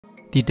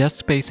The desk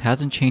space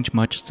hasn't changed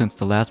much since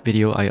the last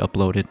video I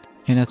uploaded,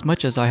 and as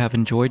much as I have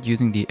enjoyed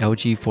using the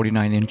LG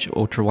 49-inch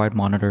ultra-wide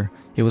monitor,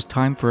 it was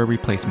time for a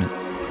replacement.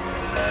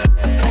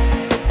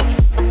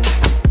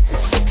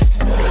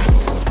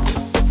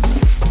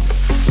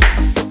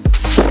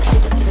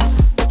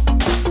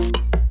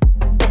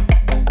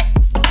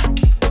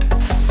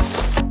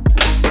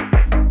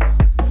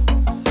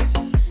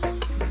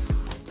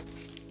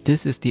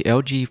 This is the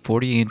LG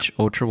 40-inch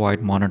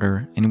ultra-wide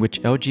monitor, in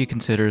which LG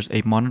considers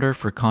a monitor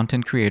for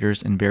content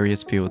creators in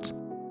various fields.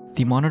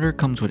 The monitor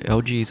comes with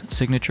LG's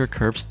signature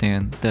curved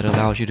stand that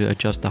allows you to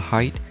adjust the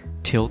height,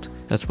 tilt,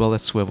 as well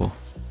as swivel.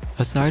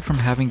 Aside from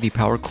having the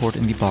power cord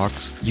in the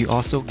box, you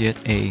also get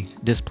a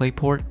display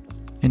port,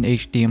 an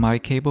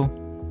HDMI cable,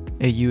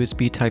 a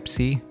USB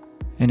Type-C,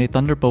 and a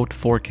Thunderbolt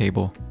 4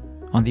 cable.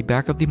 On the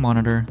back of the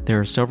monitor, there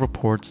are several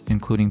ports,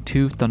 including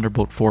 2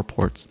 Thunderbolt 4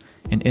 ports,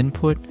 an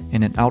input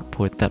and an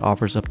output that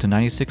offers up to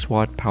 96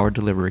 watt power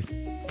delivery.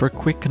 For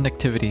quick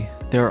connectivity,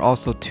 there are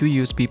also 2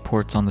 USB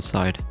ports on the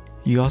side.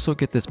 You also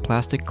get this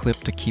plastic clip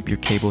to keep your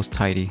cables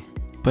tidy,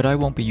 but I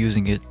won't be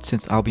using it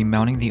since I'll be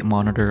mounting the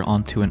monitor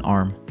onto an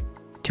arm.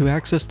 To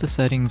access the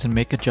settings and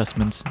make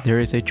adjustments, there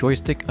is a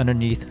joystick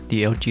underneath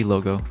the LG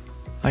logo.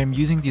 I am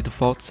using the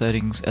default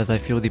settings as I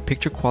feel the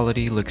picture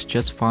quality looks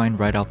just fine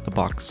right out the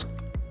box.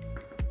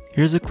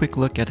 Here's a quick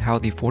look at how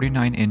the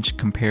 49-inch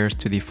compares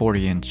to the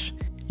 40-inch.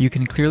 You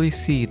can clearly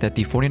see that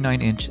the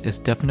 49-inch is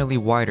definitely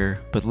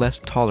wider but less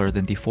taller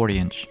than the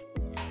 40-inch.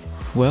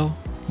 Well,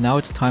 now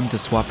it's time to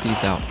swap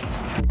these out.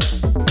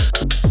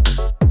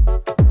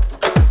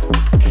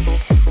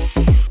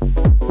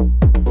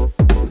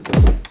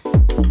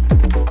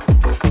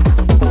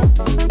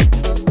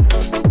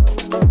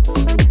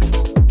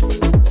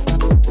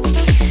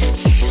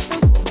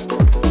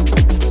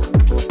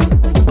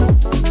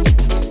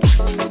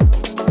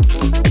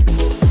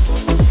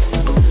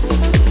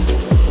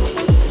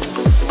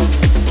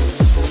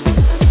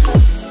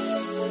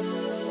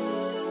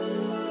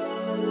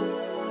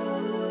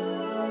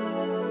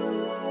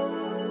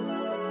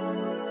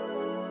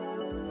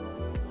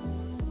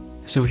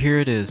 So here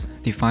it is,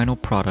 the final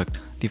product,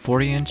 the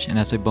 40-inch, and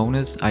as a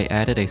bonus, I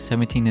added a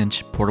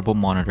 17-inch portable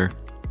monitor.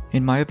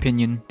 In my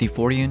opinion, the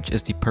 40-inch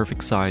is the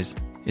perfect size.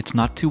 It's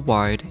not too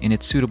wide, and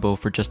it's suitable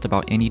for just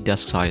about any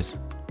desk size.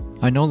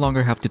 I no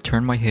longer have to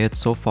turn my head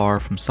so far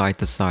from side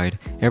to side,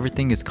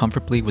 everything is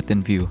comfortably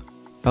within view.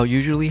 I'll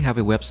usually have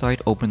a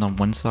website open on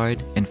one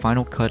side and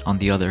Final Cut on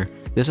the other.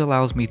 This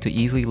allows me to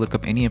easily look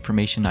up any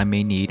information I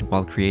may need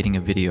while creating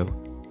a video.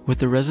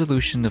 With a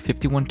resolution of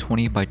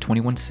 5120 by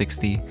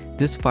 2160,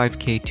 this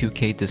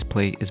 5K2K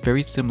display is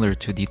very similar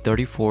to the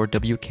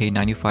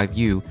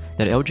 40WP95C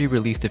that LG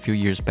released a few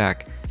years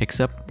back,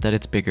 except that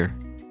it's bigger.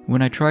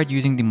 When I tried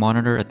using the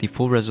monitor at the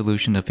full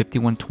resolution of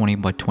 5120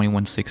 by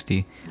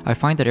 2160, I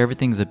find that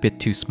everything is a bit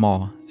too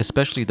small,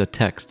 especially the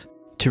text.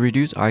 To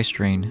reduce eye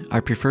strain,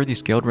 I prefer the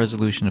scaled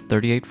resolution of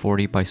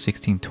 3840 by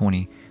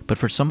 1620, but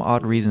for some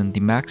odd reason the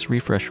max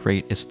refresh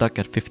rate is stuck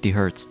at 50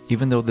 Hz,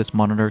 even though this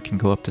monitor can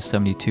go up to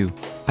 72.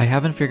 I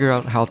haven't figured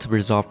out how to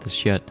resolve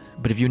this yet,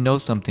 but if you know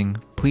something,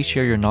 please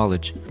share your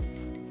knowledge.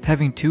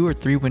 Having 2 or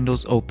 3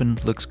 windows open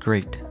looks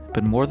great,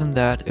 but more than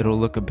that it'll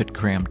look a bit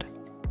crammed.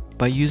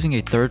 By using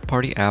a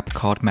third-party app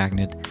called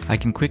Magnet, I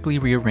can quickly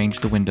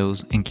rearrange the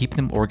windows and keep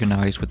them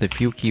organized with a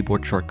few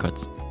keyboard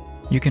shortcuts.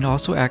 You can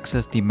also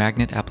access the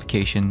Magnet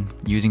application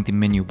using the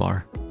menu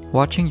bar.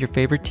 Watching your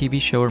favorite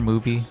TV show or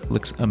movie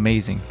looks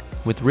amazing,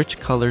 with rich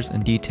colors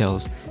and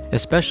details,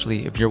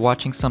 especially if you're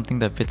watching something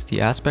that fits the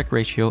aspect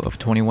ratio of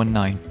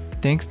 21:9.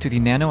 Thanks to the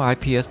Nano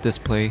IPS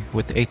display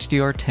with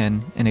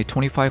HDR10 and a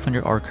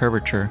 2500R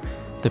curvature,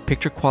 the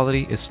picture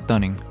quality is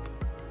stunning.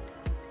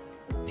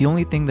 The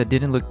only thing that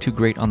didn't look too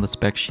great on the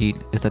spec sheet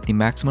is that the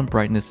maximum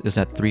brightness is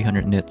at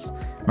 300 nits.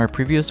 My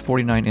previous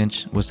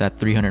 49-inch was at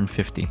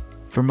 350.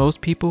 For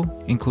most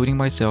people, including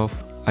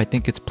myself, I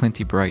think it's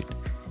plenty bright,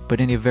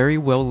 but in a very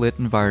well-lit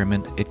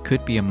environment, it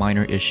could be a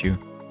minor issue.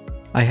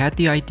 I had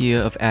the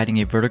idea of adding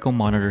a vertical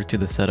monitor to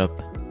the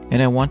setup,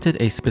 and I wanted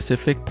a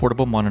specific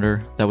portable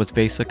monitor that was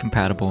VESA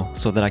compatible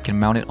so that I can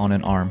mount it on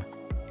an arm.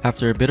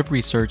 After a bit of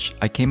research,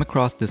 I came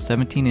across this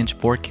 17-inch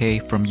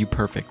 4K from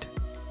UPERFECT.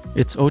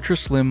 It's ultra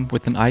slim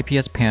with an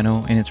IPS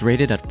panel and it's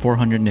rated at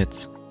 400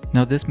 nits.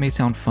 Now this may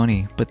sound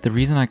funny, but the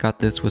reason I got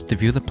this was to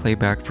view the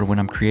playback for when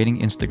I'm creating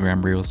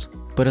Instagram reels.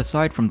 But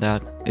aside from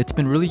that, it's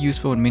been really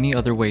useful in many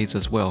other ways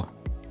as well.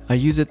 I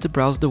use it to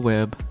browse the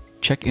web,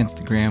 check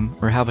Instagram,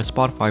 or have a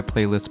Spotify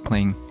playlist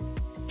playing.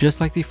 Just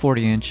like the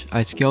 40-inch,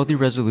 I scaled the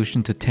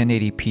resolution to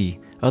 1080p,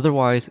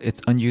 otherwise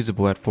it's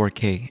unusable at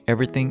 4K,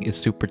 everything is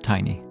super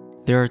tiny.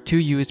 There are 2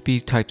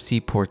 USB Type-C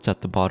ports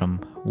at the bottom,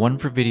 one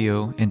for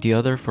video and the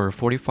other for a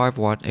 45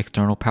 watt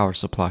external power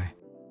supply.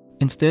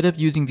 Instead of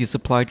using the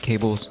supplied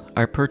cables,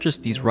 I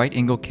purchased these right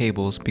angle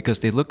cables because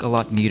they look a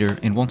lot neater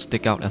and won't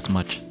stick out as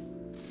much.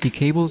 The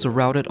cables are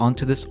routed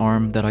onto this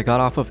arm that I got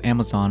off of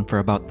Amazon for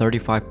about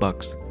 35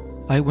 bucks.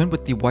 I went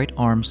with the white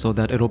arm so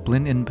that it'll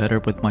blend in better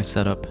with my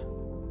setup.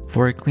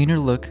 For a cleaner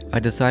look, I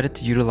decided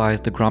to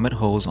utilize the grommet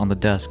holes on the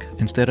desk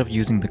instead of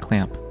using the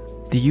clamp.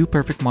 The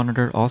UPERFECT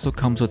monitor also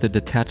comes with a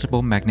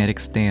detachable magnetic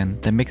stand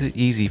that makes it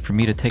easy for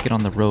me to take it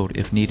on the road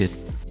if needed.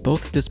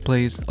 Both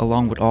displays,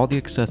 along with all the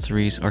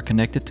accessories, are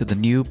connected to the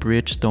new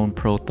Bridgestone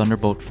Pro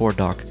Thunderbolt 4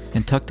 dock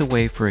and tucked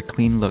away for a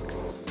clean look.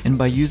 And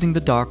by using the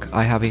dock,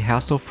 I have a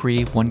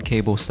hassle-free one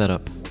cable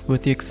setup,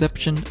 with the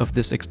exception of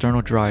this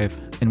external drive,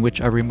 in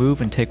which I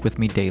remove and take with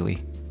me daily.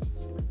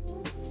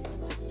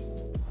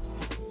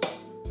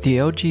 The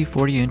LG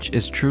 40-inch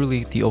is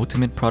truly the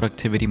ultimate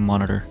productivity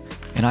monitor,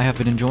 and I have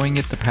been enjoying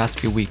it the past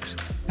few weeks.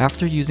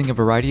 After using a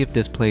variety of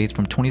displays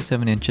from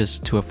 27 inches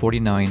to a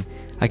 49,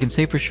 I can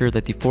say for sure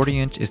that the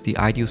 40-inch is the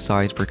ideal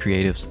size for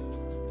creatives.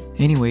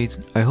 Anyways,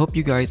 I hope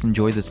you guys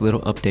enjoyed this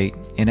little update,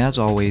 and as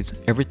always,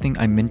 everything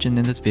I mentioned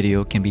in this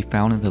video can be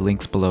found in the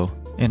links below.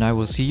 And I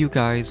will see you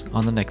guys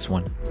on the next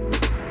one.